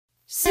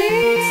See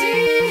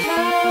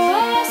how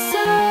I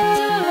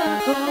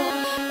circle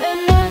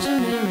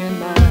imaginary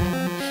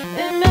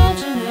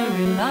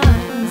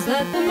lines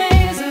that the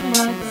maze of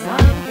my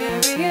design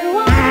carry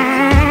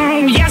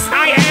on. Yes,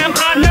 I am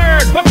a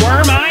nerd, but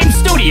worm, I'm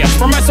studious.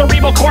 From my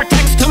cerebral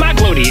cortex to my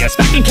gluteus.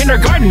 Back in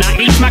kindergarten, I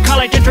aced my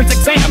college entrance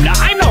exam. Now,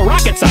 I'm no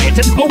rocket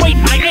scientist, but wait,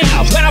 I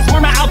am. When I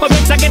form my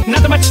alphabets, I get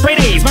nothing but straight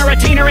A's. My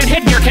retainer and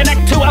headgear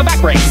connect to a back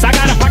brace. I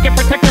got a pocket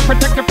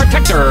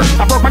protector.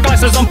 I broke my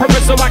glasses on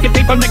purpose so I could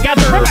tape them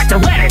together. We're back to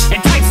Reddit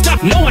and type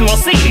stuff no one will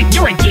see.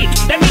 You're a geek,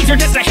 that means you're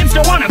just a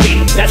hipster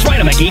wannabe. That's right,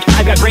 I'm a geek,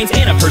 I've got brains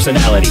and a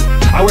personality.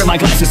 I wear my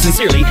glasses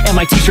sincerely and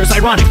my t-shirts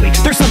ironically.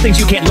 There's some things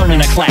you can't learn in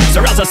a class,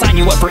 or else I'll sign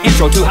you up for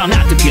intro to how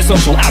not to be a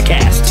social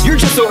outcast. You're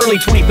just so early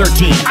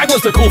 2013. I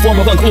was the cool form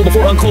of uncool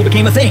before uncool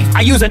became a thing.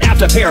 I use an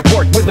app to pair a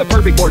port with the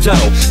perfect Bordeaux.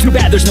 Too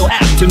bad there's no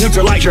app to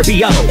neutralize your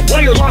BO.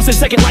 While you're lost in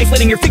second life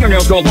letting your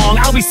fingernails grow long,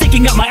 I'll be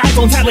syncing up my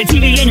iPhone, tablet,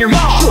 TV, in your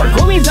mall. Sure,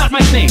 grooming's not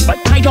my thing,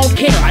 but I don't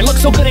care. I look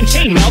so good in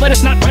chainmail that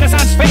it's not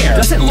Renaissance fair.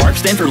 Doesn't LARP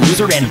stand for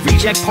loser and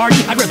reject party?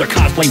 I'd rather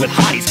cosplay with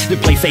hotties than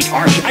play fake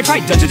army. I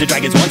tried Dungeons &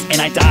 Dragons once and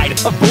I died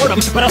of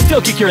boredom, but I'll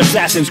still kick your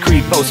Assassin's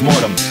Creed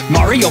post-mortem.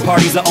 Mario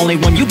Party's the only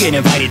one you get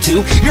invited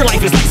to. Your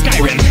life is like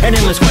Skyrim, an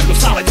endless quest of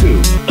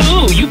solitude.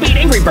 Ooh, you beat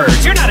Angry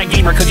Birds. You're not a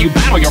gamer cause you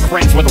battle your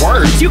friends with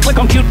words. You click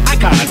on cute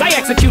icons, I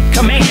execute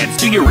commands.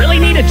 Do you really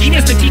need a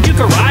genius to teach you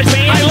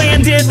GarageBand? I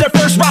landed the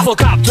first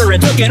rafflecopter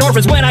and took in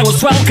orphans when I was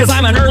 12 cause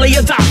I'm an early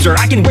adopter.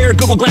 I can wear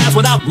Google Glass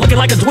without looking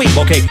like a dweeb.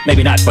 Okay,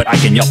 maybe not, but I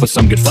can yelp with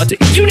some good footage.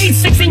 You need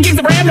 16 gigs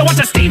of RAM to watch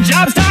a Steve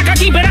Jobs talk? I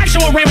keep an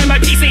actual RAM in my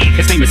PC.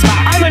 His name is Spock.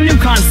 I'm a new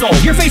console.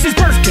 Your face is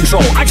birth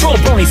control. I troll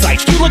brony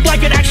sites. You look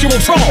like an actual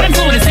troll. I'm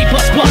fluent in C++.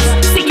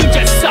 See, you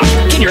just suck.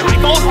 Can your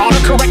iPhone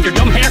autocorrect your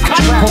dumb haircut?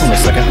 Hold on a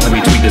second. Let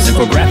me tweet this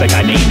infographic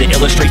I made that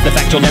illustrates the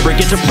fact you'll never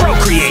get to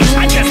procreate.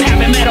 I just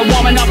haven't met a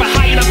woman of a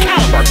high enough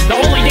caliber. The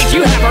only dates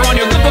you have are on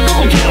your Google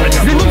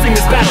calendar. You're losing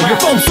this battle. Your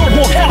phone sword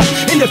won't help.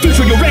 In the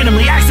future, you'll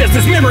randomly access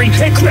this memory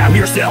and crap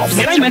yourselves.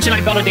 Did I mention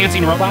I built a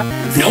dancing robot?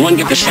 No one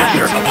gives a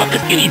Shatner about the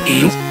skinny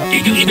beans. Do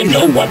you even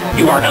know what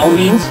URL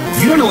means?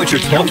 You don't know what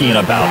you're talking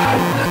about.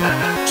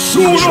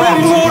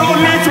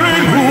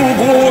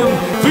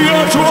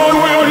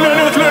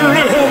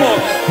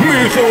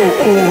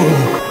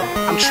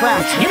 I'm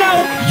trapped. You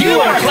know, you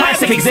are a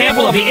classic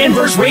example of the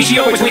inverse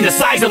ratio between the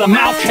size of the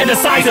mouth and the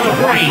size of the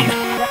brain.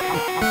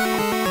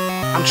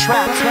 I'm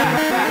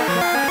trapped.